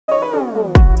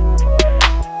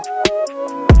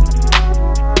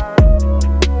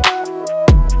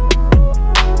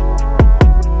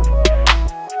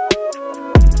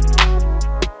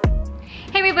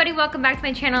Welcome back to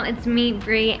my channel. It's me,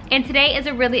 Bree, and today is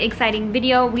a really exciting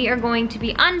video. We are going to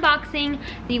be unboxing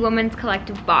the Women's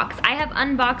Collective box. I have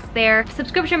unboxed their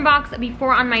subscription box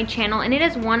before on my channel, and it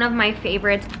is one of my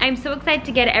favorites. I'm so excited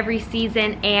to get it every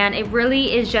season, and it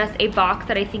really is just a box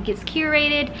that I think is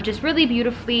curated just really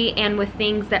beautifully and with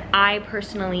things that I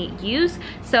personally use.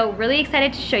 So really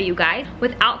excited to show you guys.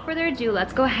 Without further ado,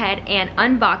 let's go ahead and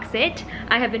unbox it.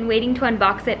 I have been waiting to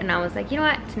unbox it, and I was like, you know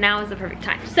what, now is the perfect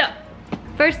time. So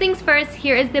first things first,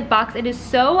 here is the box. It is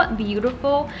so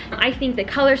beautiful. I think the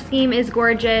color scheme is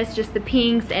gorgeous, just the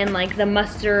pinks and like the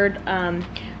mustard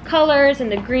colors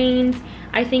and the greens.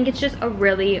 I think it's just a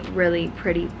really, really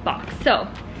pretty box. So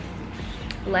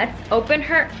let's open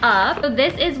her up. So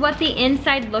this is what the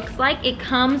inside looks like. It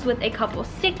comes with a couple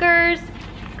stickers,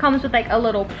 comes with like a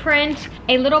little print,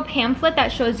 a little pamphlet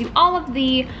that shows you all of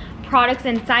the products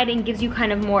inside and gives you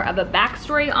kind of more of a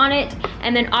backstory on it.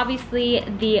 And then obviously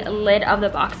the lid of the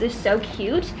box is so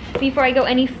cute. Before I go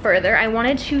any further, I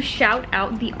wanted to shout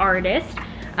out the artist.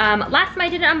 Last time I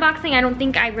did an unboxing, I don't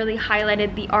think I really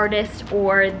highlighted the artist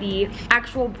or the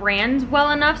actual brands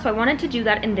well enough, so I wanted to do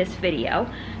that in this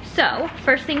video. So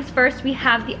first things first, we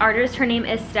have the artist. Her name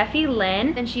is Steffi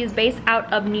Lynn, and she is based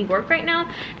out of New York right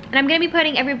now. And I'm gonna be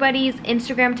putting everybody's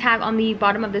Instagram tag on the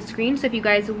bottom of the screen, so if you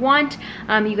guys want,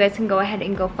 you guys can go ahead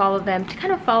and go follow them to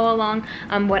kind of follow along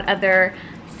what other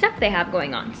stuff they have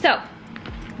going on. So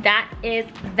that is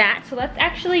that. So let's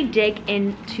actually dig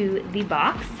into the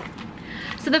box.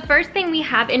 So the first thing we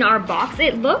have in our box,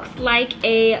 it looks like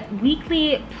a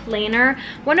weekly planner,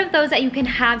 one of those that you can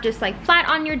have just like flat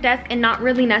on your desk and not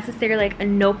really necessarily like a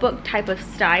notebook type of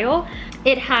style.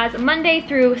 It has Monday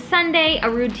through Sunday, a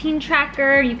routine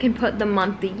tracker. You can put the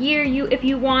month, the year if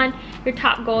you want, your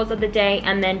top goals of the day,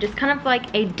 and then just kind of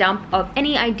like a dump of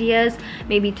any ideas,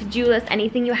 maybe to-do list,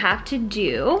 anything you have to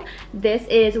do. This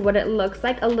is what it looks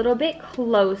like a little bit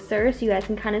closer so you guys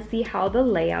can kind of see how the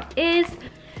layout is.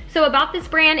 So about this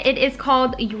brand, it is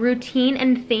called Routine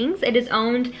and Things. It is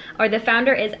owned, or the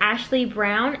founder is Ashley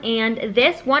Brown, and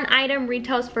this one item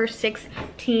retails for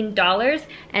 $16.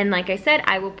 And like I said,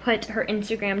 I will put her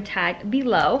Instagram tag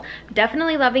below.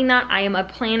 Definitely loving that. I am a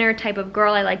planner type of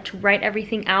girl. I like to write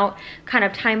everything out, kind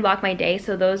of time block my day.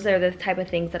 So those are the type of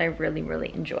things that I really,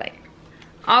 really enjoy.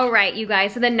 All right, you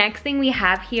guys, so the next thing we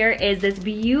have here is this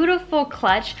beautiful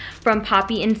clutch from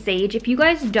Poppy and Sage. If you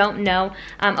guys don't know,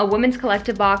 a Women's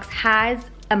Collective box has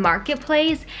a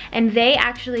marketplace, and they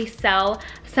actually sell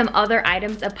some other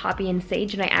items of Poppy and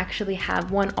Sage, and I actually have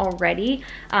one already.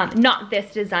 Not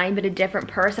this design, but a different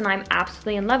purse, and I'm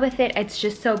absolutely in love with it. It's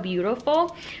just so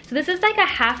beautiful. So this is like a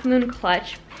half moon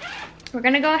clutch. We're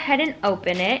gonna go ahead and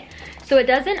open it. So it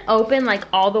doesn't open like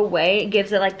all the way. It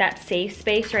gives it like that safe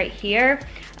space right here.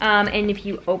 And if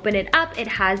you open it up, it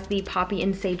has the Poppy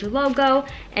and Sage logo.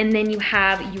 And then you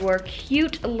have your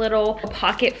cute little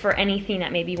pocket for anything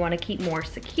that maybe you wanna keep more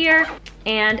secure.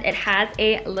 And it has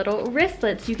a little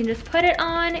wristlet, so you can just put it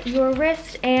on your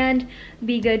wrist and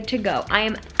be good to go. I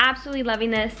am absolutely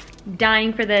loving this,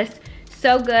 dying for this.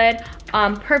 So good,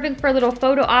 perfect for little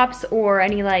photo ops or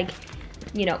any like,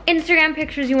 you know, Instagram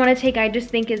pictures you want to take. I just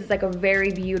think is like a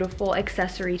very beautiful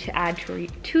accessory to add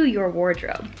to your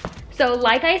wardrobe. So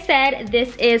like I said,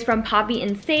 this is from Poppy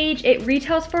and Sage. It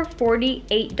retails for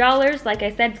 $48. Like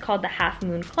I said, it's called the Half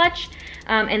Moon Clutch,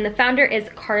 and the founder is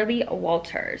Carly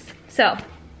Walters. So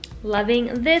loving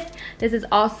this. This is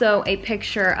also a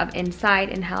picture of inside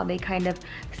and how they kind of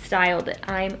styled it.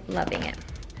 I'm loving it.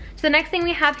 So the next thing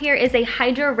we have here is a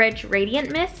Hydra Rich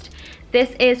Radiant Mist.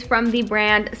 This is from the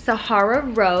brand Sahara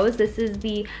Rose. This is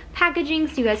the packaging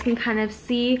so you guys can kind of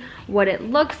see what it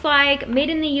looks like. Made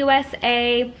in the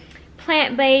USA,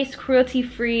 plant-based,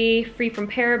 cruelty-free, free from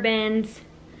parabens,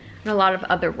 and a lot of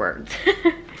other words.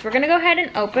 We're gonna go ahead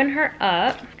and open her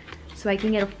up so I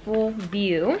can get a full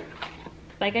view.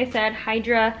 Like I said,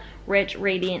 Hydra Rich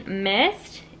Radiant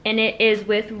Mist, and it is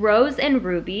with rose and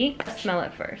ruby. Let's smell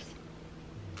it first.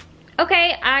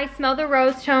 Okay, I smell the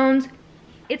rose tones.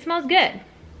 It smells good.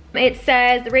 It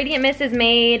says the Radiant Mist is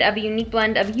made of a unique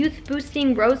blend of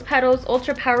youth-boosting rose petals,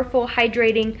 ultra-powerful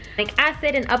hydrating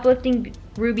acid, and uplifting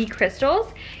ruby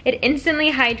crystals. It instantly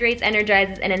hydrates,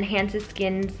 energizes, and enhances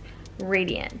skin's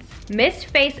radiance. Mist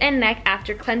face and neck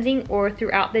after cleansing or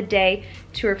throughout the day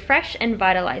to refresh and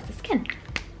vitalize the skin.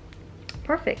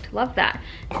 Perfect, love that.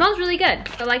 It smells really good.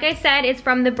 So like I said, it's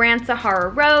from the brand Sahara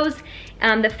Rose.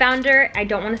 The founder, I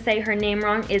don't want to say her name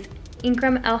wrong, is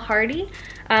Ikram El Hardy.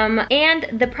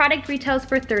 and the product retails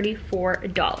for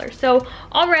 $34. So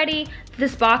already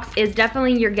this box is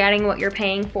definitely, you're getting what you're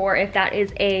paying for if that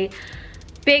is a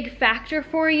big factor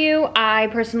for you. I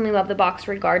personally love the box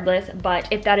regardless, but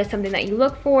if that is something that you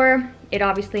look for, it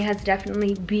obviously has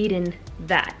definitely beaten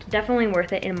that. Definitely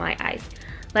worth it in my eyes.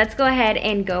 Let's go ahead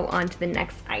and go on to the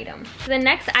next item. So the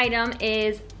next item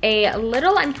is a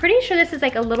little, I'm pretty sure this is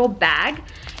like a little bag.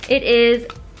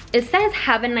 It says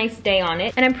Have a Nice Day on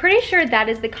it, and I'm pretty sure that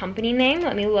is the company name.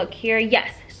 Let me look here.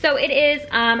 Yes. So it is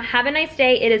Have a Nice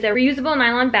Day. It is a reusable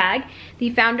nylon bag. The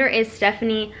founder is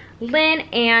Stephanie Lynn,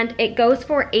 and it goes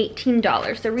for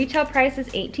 $18. The retail price is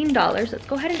 $18. Let's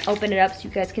go ahead and open it up so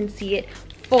you guys can see it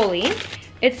fully.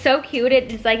 It's so cute.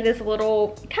 It's like this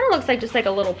little, it kind of looks like just like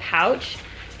a little pouch.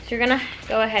 So you're gonna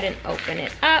go ahead and open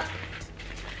it up.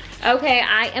 Okay,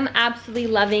 I am absolutely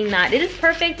loving that. It is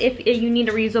perfect if you need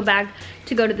a reusable bag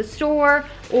to go to the store,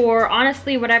 or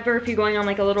honestly, whatever, if you're going on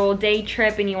like a little day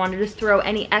trip and you want to just throw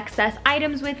any excess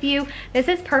items with you. This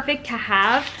is perfect to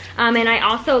have. And I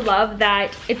also love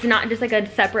that it's not just like a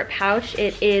separate pouch.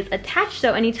 It is attached,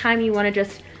 so anytime you want to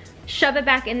just shove it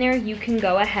back in there, you can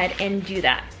go ahead and do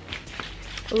that.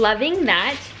 Loving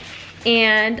that.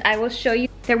 And I will show you,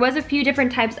 there was a few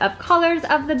different types of colors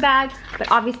of the bag,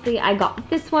 but obviously I got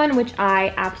this one, which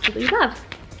I absolutely love.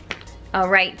 All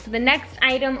right, so the next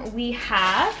item we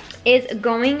have is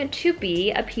going to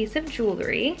be a piece of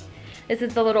jewelry. This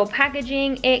is the little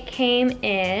packaging it came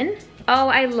in. Oh,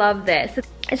 I love this.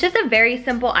 It's just a very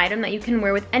simple item that you can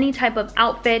wear with any type of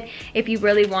outfit if you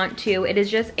really want to. It is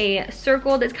just a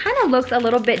circle that kind of looks a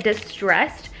little bit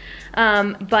distressed.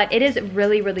 But it is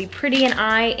really, really pretty, and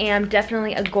I am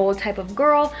definitely a gold type of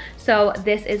girl, so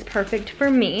this is perfect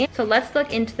for me. So let's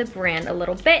look into the brand a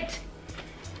little bit.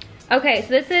 Okay, so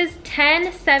this is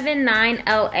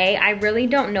 1079LA. I really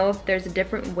don't know if there's a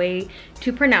different way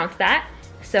to pronounce that,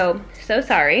 so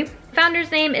sorry.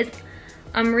 Founder's name is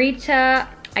Amrita.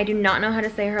 I do not know how to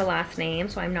say her last name,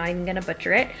 so I'm not even gonna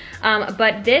butcher it.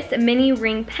 But this mini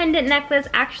ring pendant necklace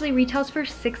actually retails for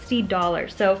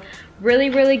 $60. So really,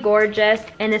 really gorgeous.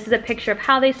 And this is a picture of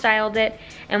how they styled it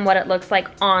and what it looks like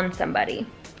on somebody.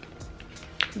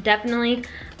 Definitely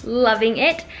loving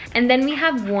it. And then we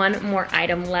have one more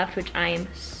item left, which I am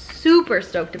super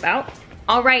stoked about.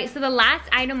 All right, so the last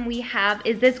item we have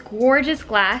is this gorgeous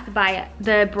glass by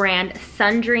the brand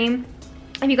Sundream.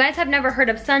 If you guys have never heard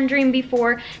of Sundream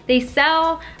before, they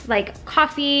sell like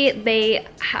coffee, they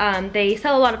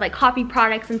sell a lot of like coffee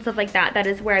products and stuff like that. That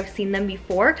is where I've seen them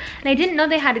before. And I didn't know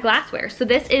they had glassware. So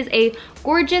this is a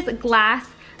gorgeous glass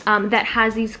that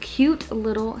has these cute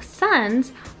little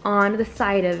suns on the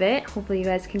side of it. Hopefully you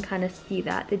guys can kind of see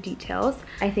that, the details.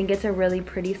 I think it's a really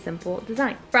pretty simple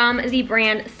design. From the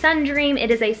brand Sundream,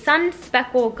 it is a sun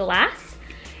speckle glass.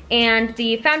 And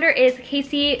the founder is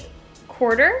Casey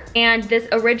Quarter, and this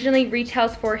originally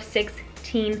retails for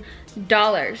 $16.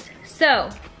 So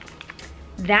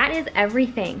that is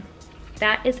everything.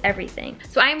 That is everything.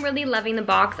 So I'm really loving the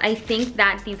box. I think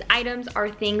that these items are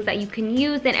things that you can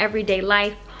use in everyday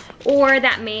life, or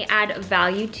that may add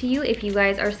value to you if you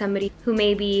guys are somebody who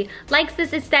maybe likes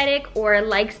this aesthetic or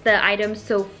likes the items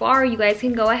so far. You guys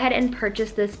can go ahead and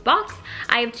purchase this box.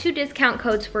 I have 2 discount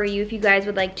codes for you if you guys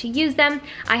would like to use them.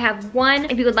 I have one,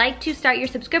 if you would like to start your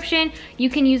subscription, you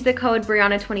can use the code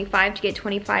Brianna25 to get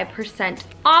 25%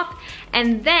 off.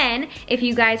 And then if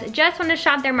you guys just want to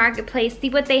shop their marketplace, see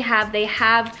what they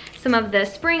have some of the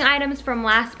spring items from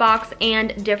last box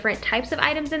and different types of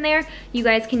items in there. You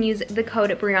guys can use the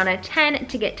code Brianna10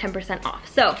 to get 10% off.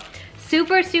 So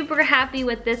super, super happy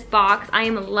with this box. I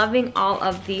am loving all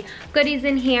of the goodies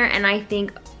in here, and I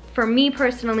think for me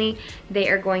personally, they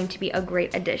are going to be a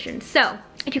great addition. So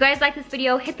if you guys like this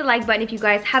video, hit the like button. If you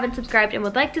guys haven't subscribed and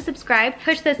would like to subscribe,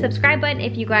 push the subscribe button.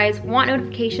 If you guys want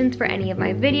notifications for any of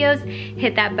my videos,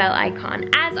 hit that bell icon.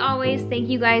 As always, thank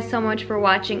you guys so much for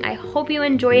watching. I hope you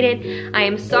enjoyed it. I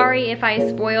am sorry if I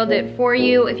spoiled it for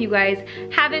you. If you guys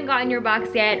haven't gotten your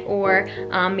box yet, or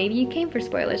maybe you came for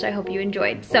spoilers, I hope you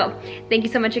enjoyed. So thank you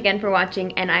so much again for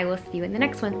watching, and I will see you in the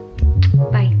next one.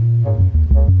 Bye.